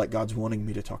 I feel like God's wanting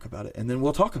me to talk about it, and then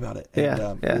we'll talk about it,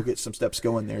 and we'll get some steps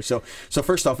going there. So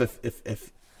first off,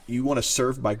 if you want to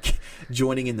serve by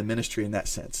joining in the ministry in that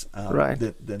sense,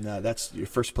 then that's your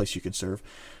first place you can serve.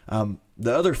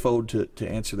 The other fold to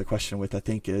answer the question with, I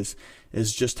think, is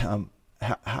just how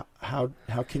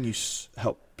can you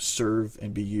help serve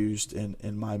and be used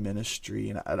in my ministry?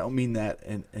 And I don't mean that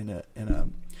in a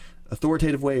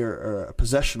authoritative way or a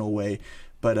possessional way,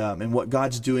 but in what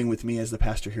God's doing with me as the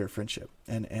pastor here at Friendship.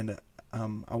 And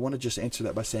I want to just answer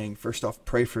that by saying, first off,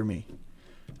 pray for me.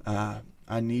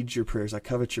 I need your prayers. I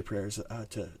covet your prayers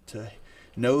to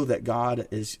know that God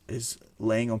is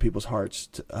laying on people's hearts,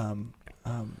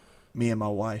 me and my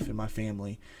wife and my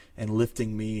family, and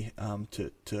lifting me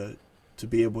to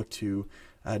be able to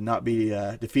not be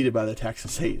defeated by the attacks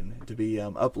of Satan, to be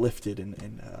uplifted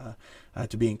and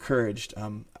to be encouraged.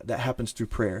 That happens through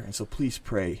prayer, and so please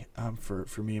pray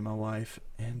for me and my wife.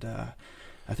 And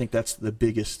I think that's the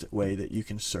biggest way that you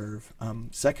can serve.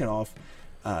 Second off,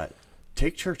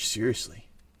 take church seriously,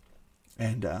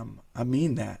 and I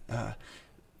mean that.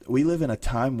 We live in a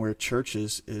time where church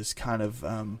is kind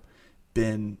of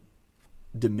been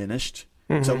diminished.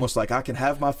 It's almost like I can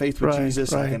have my faith with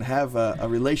Jesus. I can have a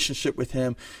relationship with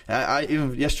him. I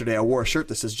even yesterday I wore a shirt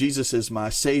that says Jesus is my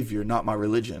Savior, not my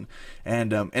religion.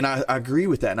 And I agree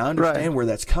with that, and I understand where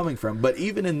that's coming from. But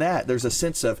even in that, there's a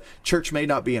sense of church may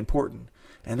not be important.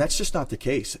 And that's just not the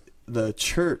case. The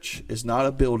church is not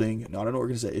a building, not an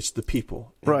organization. It's the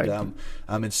people.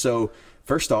 And so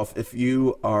first off, if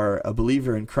you are a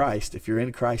believer in Christ, if you're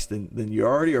in Christ, then you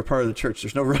already are part of the church.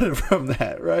 There's no running from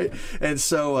that, right? And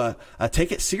so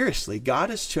take it seriously. God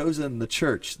has chosen the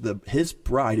church, his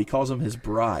bride. He calls them his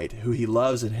bride, who he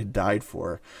loves and had died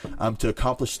for, to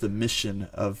accomplish the mission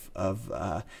of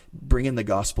bringing the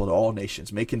gospel to all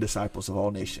nations, making disciples of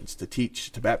all nations, to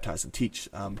teach, to baptize and teach.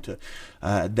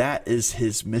 That is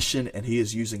his mission, and he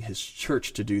is using his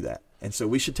church to do that. And so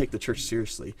we should take the church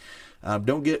seriously.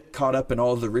 Don't get caught up in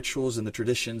all the rituals and the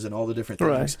traditions and all the different things.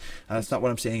 Right. That's not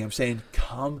what I'm saying. I'm saying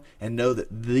come and know that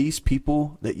these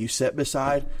people that you sit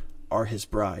beside are his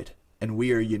bride. And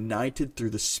we are united through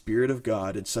the Spirit of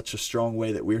God in such a strong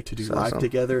way that we are to do life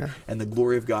together. Yeah. And the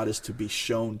glory of God is to be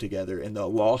shown together. And the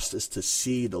lost is to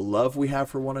see the love we have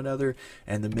for one another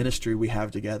and the ministry we have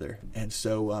together. And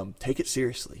so take it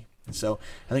seriously. And so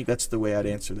I think that's the way I'd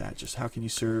answer that. Just how can you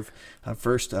serve?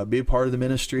 First, be a part of the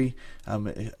ministry,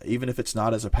 even if it's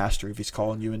not as a pastor. If he's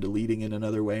calling you into leading in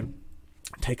another way,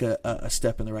 take a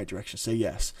step in the right direction. Say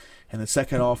yes. And then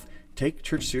second off, take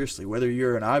church seriously, whether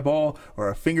you're an eyeball or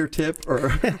a fingertip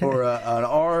or an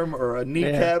arm or a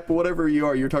kneecap, whatever you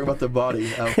are. You're talking about the body.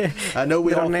 I know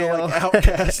we all feel like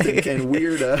outcasts and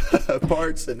weird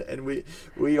parts, and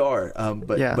we are.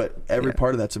 But every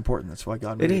part of that's important. That's why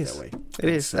God made it that way. It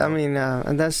is. So, I mean,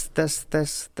 and that's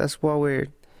what we're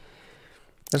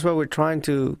trying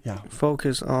to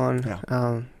focus on.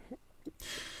 Yeah.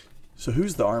 So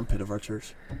who's the armpit of our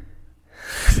church?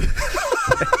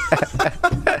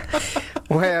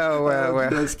 Well.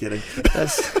 Just kidding.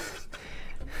 That's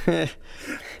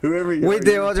whoever you with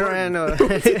the other hand.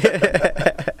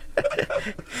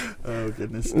 Oh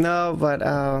goodness. No, but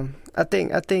I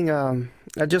think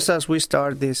just as we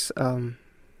start this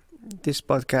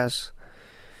podcast,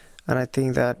 and I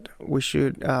think that we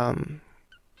should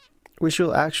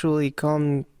actually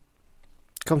come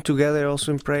together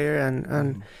also in prayer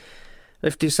and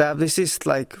lift this up. This is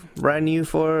like brand new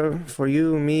for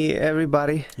you, me,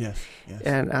 everybody. Yes.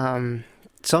 And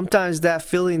sometimes that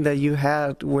feeling that you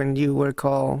had when you were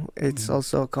called, it's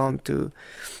also come to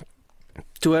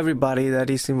everybody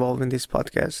that is involved in this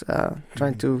podcast,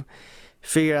 trying to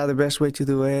figure out the best way to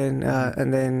do it,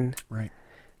 and then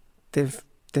then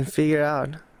figure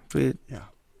out.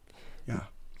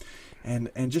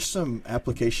 And just some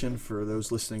application for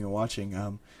those listening and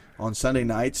watching. On Sunday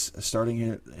nights,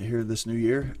 starting here this new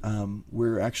year,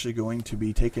 we're actually going to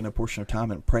be taking a portion of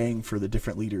time and praying for the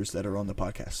different leaders that are on the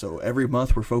podcast. So every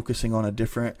month we're focusing on a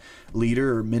different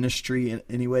leader or ministry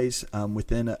anyways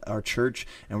within our church,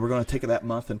 and we're going to take that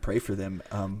month and pray for them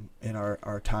in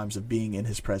our times of being in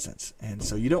his presence. And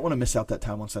so you don't want to miss out that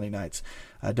time on Sunday nights.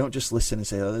 Don't just listen and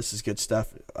say, oh, this is good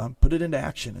stuff. Put it into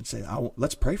action and say,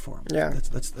 let's pray for him. Yeah.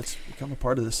 Let's become a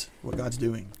part of this, what God's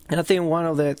doing. And I think one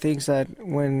of the things that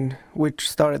when we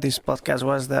started this podcast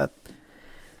was that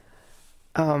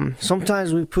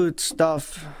sometimes we put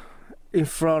stuff in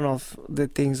front of the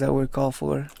things that we're called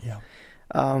for. Yeah.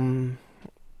 In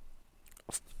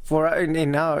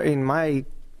my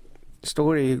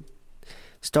story,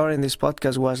 starting this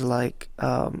podcast was like,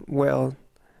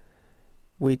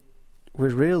 we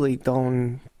really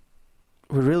don't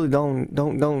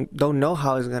know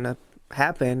how it's gonna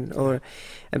happen,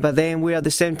 but then we at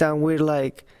the same time we're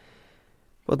like,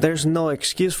 well, there's no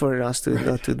excuse for us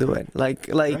to do it. Like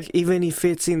right. Even if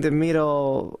it's in the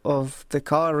middle of the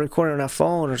car recording on a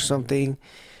phone or something,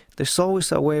 there's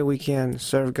always a way we can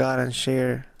serve God and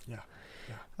share.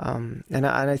 And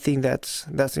I think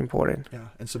that's important. Yeah.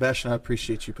 And Sebastian, I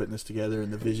appreciate you putting this together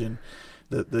and the vision,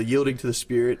 the yielding to the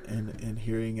Spirit and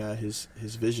hearing his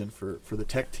vision for the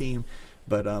tech team,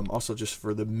 but also just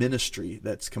for the ministry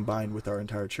that's combined with our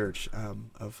entire church,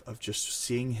 of just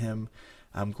seeing him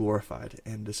glorified.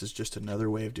 And this is just another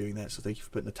way of doing that. So thank you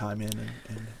for putting the time in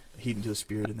and heeding to the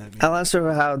Spirit in that meeting. I'll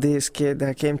answer how this kid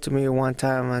that came to me one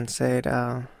time and said, he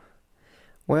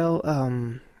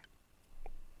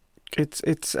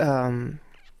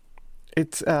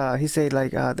said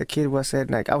like, the kid was said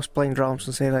like, I was playing drums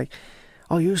and said like,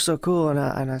 oh, you're so cool. And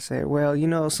I said,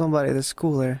 well, somebody that's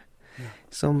cooler,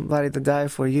 somebody that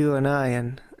died for you and I,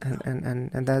 and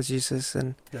that's Jesus.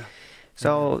 And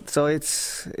so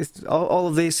it's all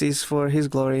of this is for his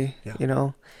glory,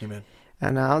 Amen.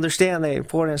 And I understand the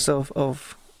importance of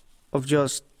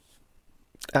just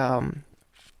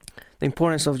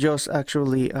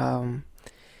actually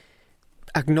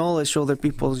acknowledge other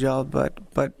people's job,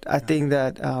 but I think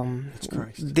that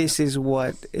this is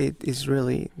what it is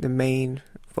really the main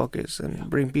focus, and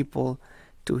bring people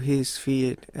to his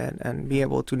feet and be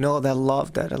able to know that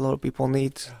love that a lot of people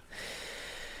need.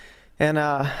 And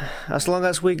as long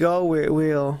as we go,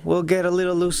 we'll get a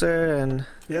little looser and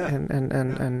Yeah.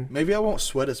 and Maybe I won't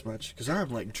sweat as much because I'm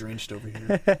like drenched over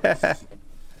here.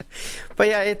 but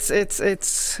yeah, it's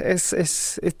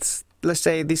let's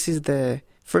say this is the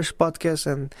first podcast,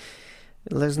 and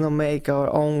let's not make our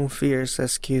own fears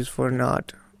excuse for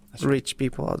not That's right. reach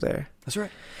people out there. That's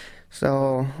right.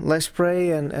 So let's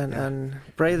pray and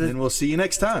pray Then that. we'll see you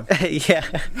next time. Yeah.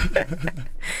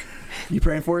 You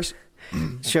praying for us?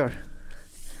 Sure.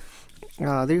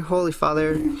 Dear Holy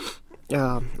Father,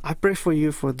 I pray for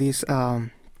you for this,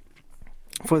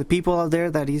 for the people out there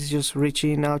that is just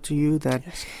reaching out to you, that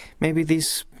Yes. maybe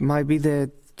this might be the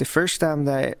first time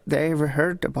that they ever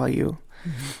heard about you.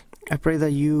 I pray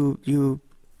that you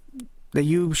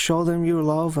show them your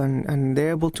love and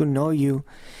they're able to know you.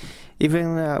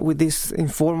 Even with this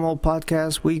informal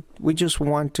podcast, we just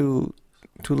want to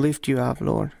lift you up,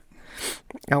 Lord.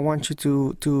 I want you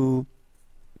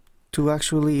to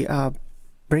actually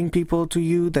bring people to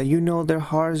you, that you know their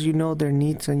hearts, you know their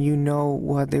needs, and you know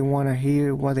what they want to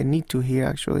hear, what they need to hear,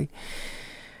 actually.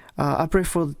 I pray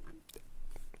for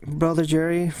Brother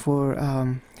Jerry, for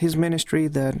his ministry,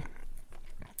 that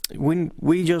when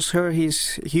we just heard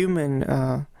his human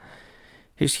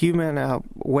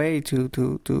way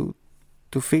to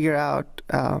figure out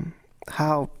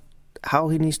how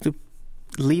he needs to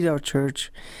lead our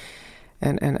church.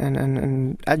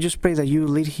 And I just pray that you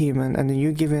lead him and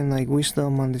you give him like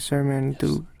wisdom on discernment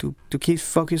to keep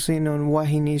focusing on what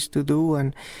he needs to do,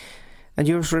 and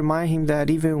you just remind him that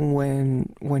even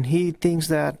when he thinks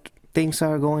that things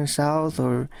are going south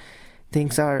or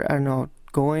things are not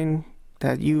going,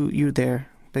 that you're there,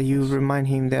 that you remind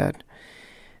him that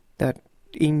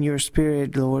in your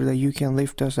spirit, Lord, that you can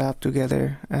lift us up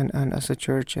together and as a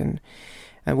church, and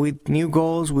with new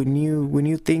goals, with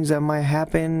new things that might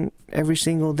happen every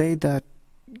single day, that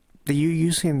you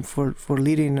use him for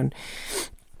leading,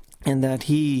 and that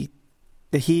he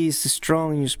is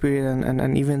strong in your spirit,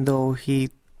 and even though he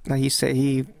said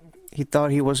he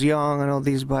thought he was young and all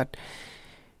this, but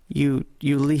you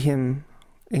lead him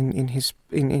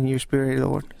in your spirit,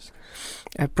 Lord.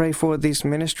 I pray for this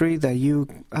ministry, that you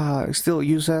still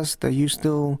use us, that you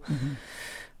still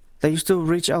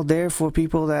reach out there for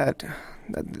people that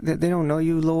they don't know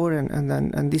you, Lord,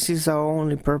 and this is our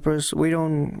only purpose. We're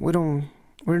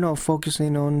not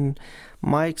focusing on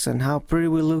mics and how pretty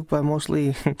we look, but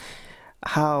mostly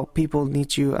how people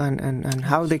need you and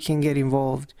how they can get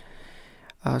involved.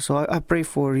 So I pray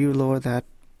for you, Lord, that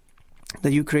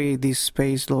you create this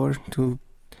space, Lord, to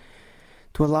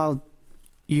allow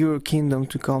your kingdom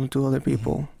to come to other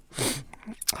people.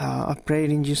 I pray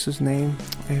it in Jesus' name.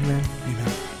 Amen.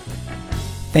 Amen.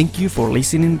 Thank you for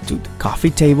listening to the Coffee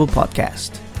Table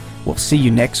Podcast. We'll see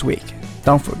you next week.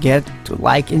 Don't forget to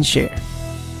like and share.